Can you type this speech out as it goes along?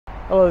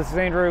Hello, this is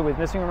Andrew with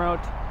Missing Remote.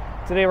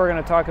 Today we're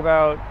going to talk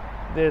about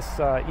this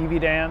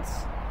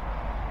EVDANCE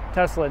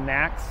Tesla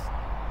NACS.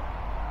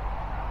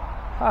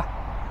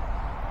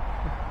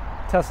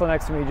 Tesla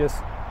next to me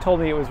just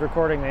told me it was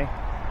recording me.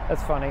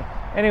 That's funny.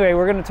 Anyway,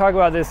 we're going to talk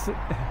about this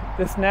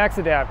NACS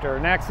adapter.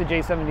 NACS to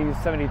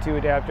J1772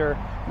 adapter.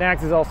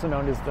 NACS is also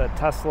known as the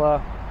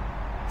Tesla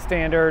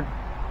standard.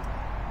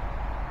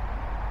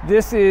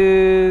 This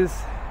is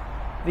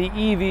the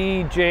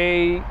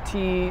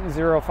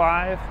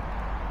EVJT05.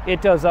 It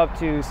does up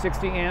to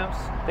 60 amps.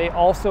 They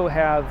also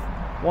have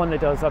one that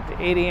does up to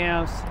 80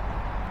 amps.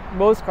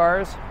 Most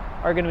cars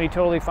are going to be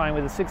totally fine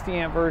with a 60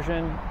 amp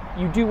version.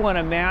 You do want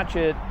to match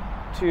it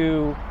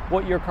to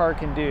what your car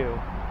can do.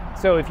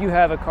 So if you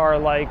have a car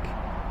like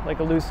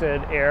a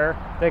Lucid Air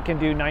that can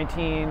do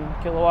 19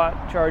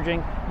 kilowatt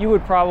charging, you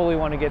would probably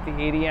want to get the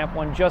 80 amp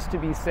one just to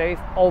be safe.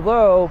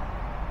 Although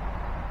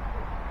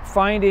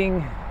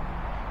finding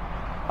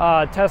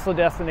a Tesla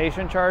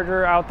destination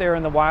charger out there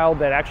in the wild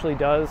that actually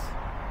does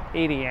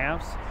 80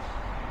 amps,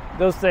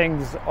 those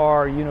things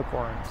are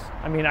unicorns.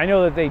 I mean, I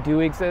know that they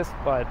do exist,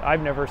 but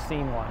I've never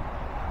seen one.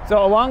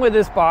 So along with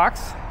this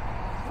box,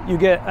 you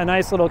get a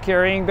nice little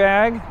carrying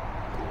bag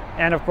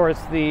and of course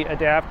the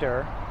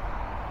adapter.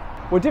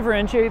 What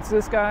differentiates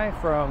this guy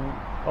from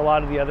a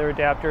lot of the other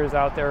adapters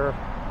out there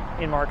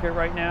in market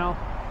right now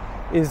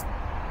is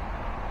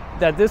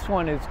that this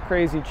one is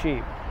crazy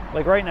cheap.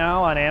 Like right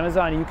now on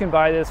Amazon, you can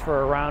buy this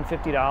for around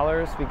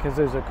 $50 because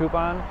there's a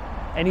coupon.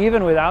 And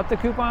even without the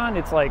coupon,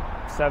 it's like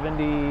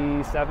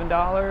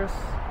 $77.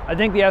 I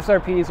think the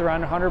SRP is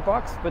around 100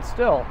 bucks, but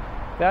still,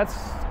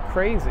 that's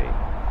crazy.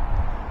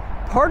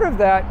 Part of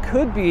that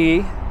could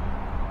be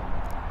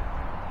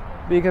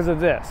because of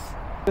this.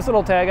 This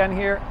little tag on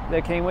here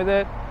that came with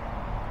it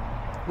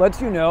lets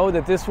you know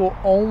that this will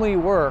only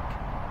work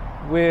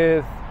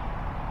with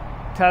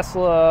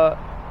Tesla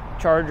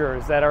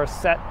chargers that are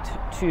set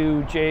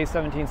to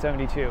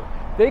J1772.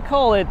 They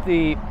call it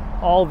the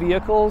all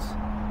vehicles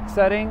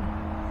setting.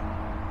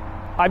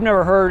 I've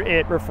never heard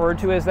it referred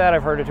to as that.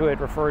 I've heard it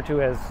referred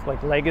to as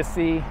like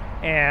legacy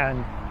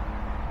and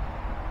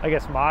I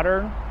guess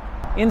modern.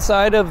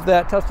 Inside of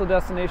that Tesla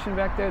destination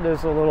back there,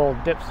 there's a little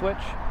dip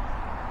switch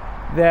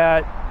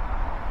that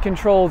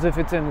controls if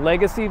it's in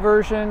legacy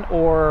version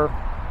or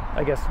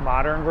I guess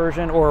modern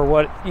version, or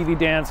what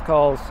EVDANCE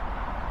calls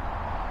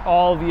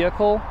all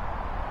vehicles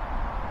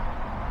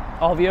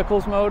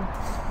mode.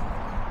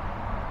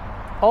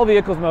 All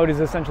vehicles mode is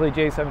essentially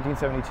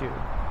J1772.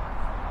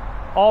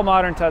 All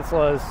modern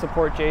Teslas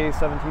support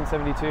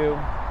J1772.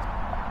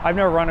 I've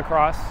never run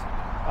across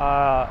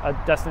a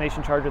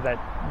destination charger that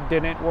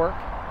didn't work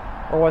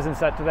or wasn't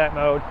set to that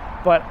mode,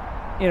 but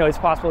you know, it's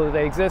possible that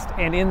they exist.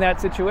 And in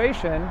that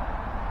situation,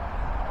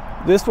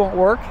 this won't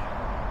work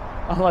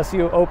unless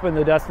you open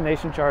the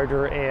destination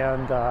charger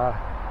and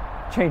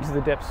change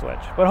the dip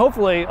switch. But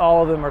hopefully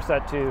all of them are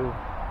set to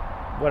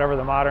whatever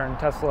the modern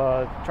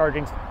Tesla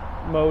charging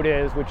mode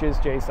is, which is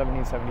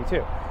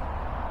J1772.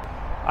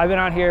 I've been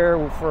out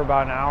here for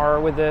about an hour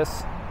with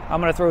this.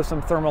 I'm going to throw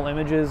some thermal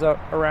images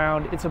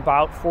around. It's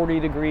about 40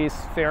 degrees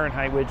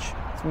Fahrenheit, which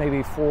is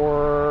maybe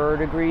 4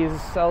 degrees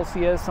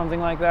Celsius,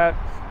 something like that.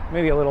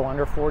 Maybe a little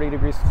under 40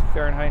 degrees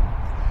Fahrenheit.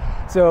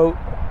 So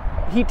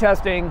heat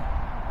testing,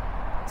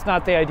 it's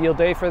not the ideal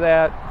day for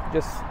that,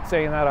 just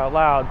saying that out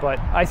loud, but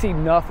I see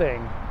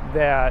nothing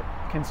that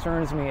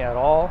concerns me at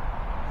all.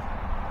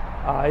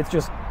 It's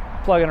just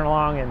plugging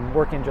along and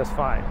working just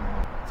fine.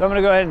 So I'm going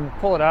to go ahead and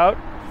pull it out.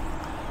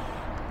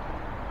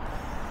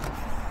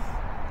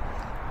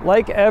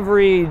 Like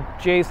every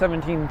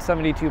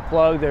J1772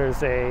 plug,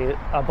 there's a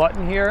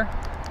button here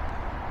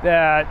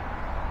that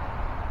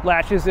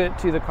latches it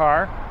to the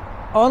car.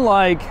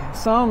 Unlike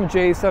some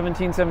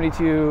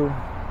J1772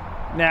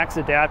 NACS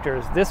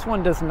adapters, this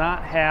one does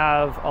not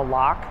have a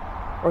lock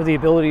or the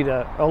ability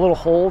to, a little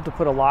hole to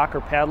put a lock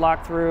or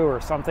padlock through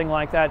or something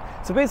like that.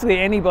 So basically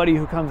anybody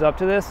who comes up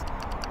to this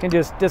can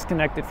just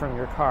disconnect it from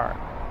your car.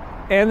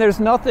 And there's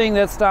nothing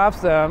that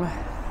stops them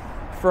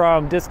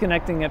from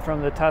disconnecting it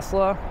from the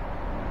Tesla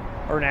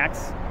or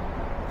NACS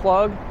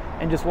plug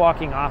and just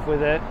walking off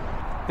with it.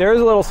 There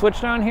is a little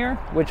switch down here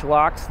which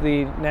locks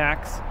the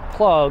NACS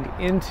plug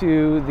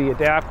into the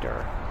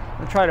adapter. I'm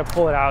gonna try to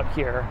pull it out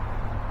here.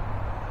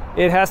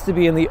 It has to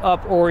be in the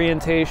up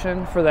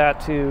orientation for that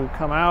to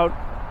come out.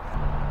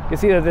 You can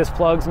see that this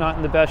plug's not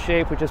in the best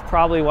shape, which is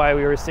probably why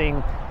we were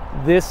seeing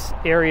this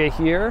area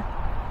here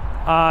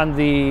on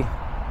the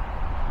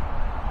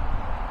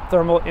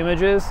thermal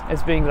images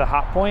as being the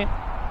hot point.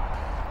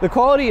 The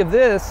quality of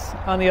this,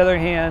 on the other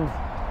hand,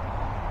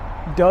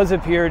 does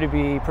appear to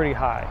be pretty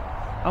high.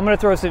 I'm going to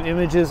throw some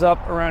images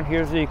up around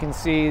here so you can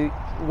see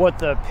what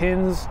the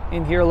pins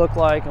in here look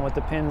like and what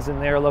the pins in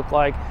there look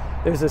like.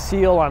 There's a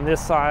seal on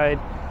this side.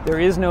 There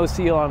is no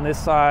seal on this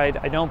side.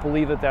 I don't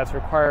believe that that's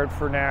required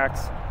for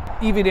NACS.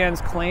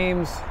 EVDANCE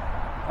claims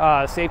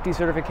safety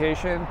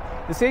certification.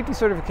 The safety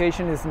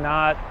certification is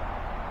not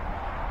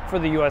for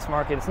the US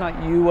market. It's not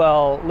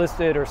UL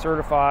listed or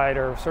certified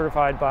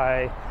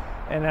by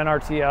an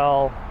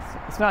NRTL.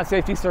 It's not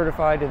safety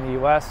certified in the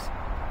US.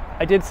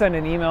 I did send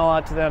an email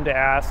out to them to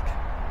ask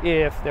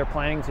if they're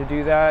planning to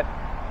do that.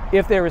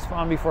 If they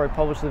respond before I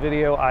publish the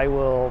video, I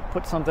will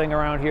put something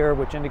around here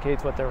which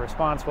indicates what their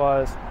response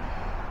was.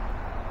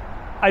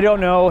 I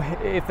don't know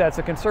if that's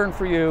a concern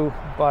for you,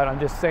 but I'm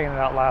just saying it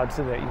out loud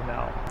so that you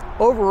know.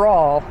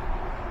 Overall,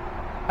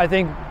 I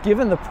think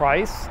given the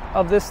price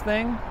of this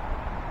thing,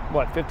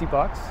 what, 50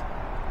 bucks?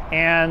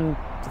 And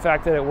the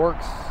fact that it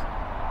works,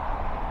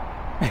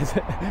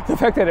 the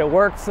fact that it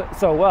works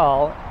so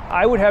well,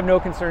 I would have no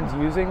concerns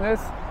using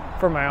this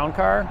for my own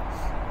car,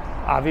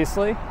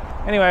 obviously.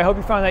 Anyway, I hope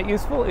you found that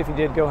useful. If you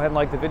did, go ahead and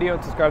like the video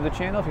and subscribe to the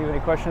channel. If you have any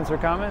questions or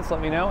comments,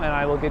 let me know, and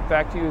I will get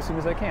back to you as soon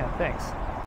as I can. Thanks.